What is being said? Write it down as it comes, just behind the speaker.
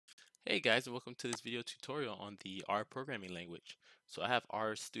Hey guys, and welcome to this video tutorial on the R programming language. So I have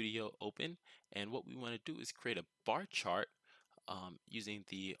R Studio open, and what we want to do is create a bar chart using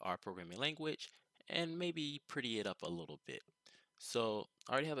the R programming language and maybe pretty it up a little bit. So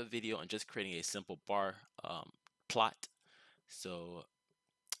I already have a video on just creating a simple bar plot. So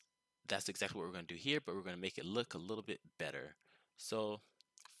that's exactly what we're going to do here, but we're going to make it look a little bit better. So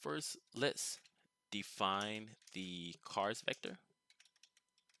first, let's define the cars vector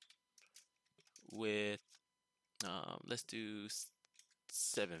with let's do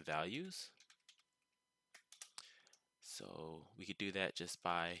 7 values. So we could do that just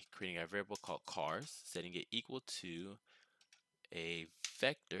by creating a variable called cars, setting it equal to a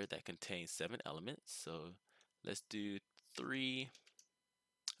vector that contains 7 elements. So let's do 3,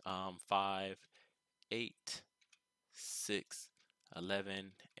 5, 8, 6,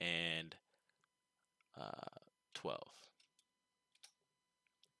 11, and 12.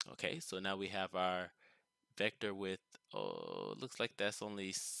 Okay, so now we have our vector with, oh, looks like that's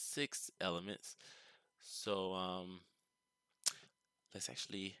only 6 elements. So let's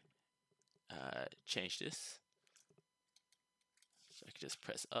actually change this. So I can just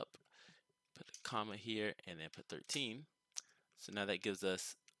press up, put a comma here, and then put 13. So now that gives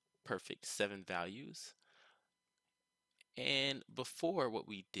us perfect 7 values. And before, what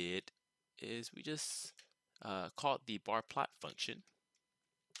we did is we just called the bar plot function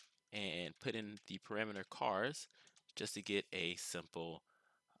and put in the parameter cars just to get a simple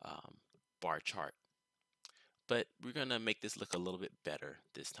bar chart. But we're going to make this look a little bit better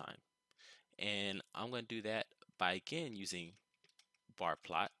this time. And I'm going to do that by again using bar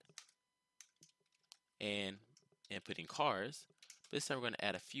plot and inputting cars. But this time we're going to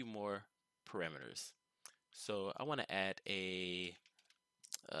add a few more parameters. So I want to add a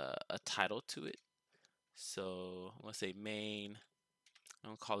title to it. So I'm going to say main. I'm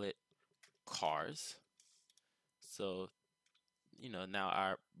going to call it cars. So now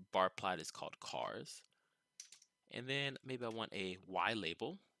our bar plot is called cars. And then maybe I want a Y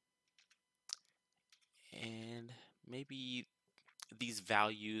label. And maybe these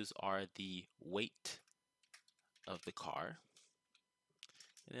values are the weight of the car.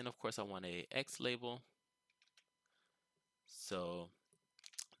 And then of course I want a X label. So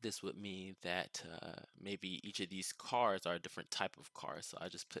this would mean that maybe each of these cars are a different type of car. So I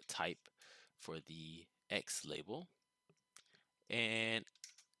just put type for the X label. And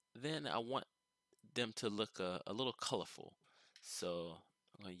then I want them to look a little colorful. So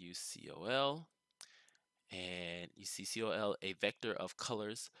I'm going to use COL. And you see COL, a vector of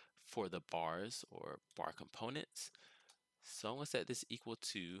colors for the bars or bar components. So I'm going to set this equal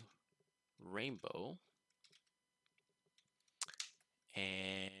to rainbow.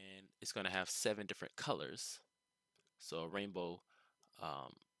 And it's going to have 7 different colors. So a rainbow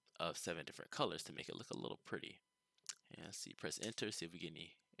of 7 different colors to make it look a little pretty. And see, press enter, see if we get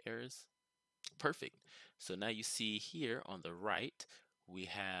any errors. Perfect. So now you see here on the right, we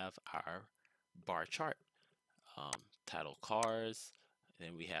have our bar chart. Title cars,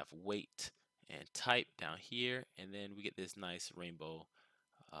 then we have weight and type down here, and then we get this nice rainbow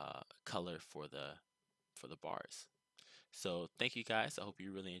color for the bars. So thank you guys. I hope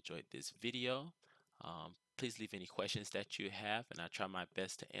you really enjoyed this video. Please leave any questions that you have, and I'll try my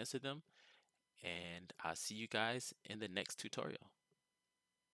best to answer them. And I'll see you guys in the next tutorial.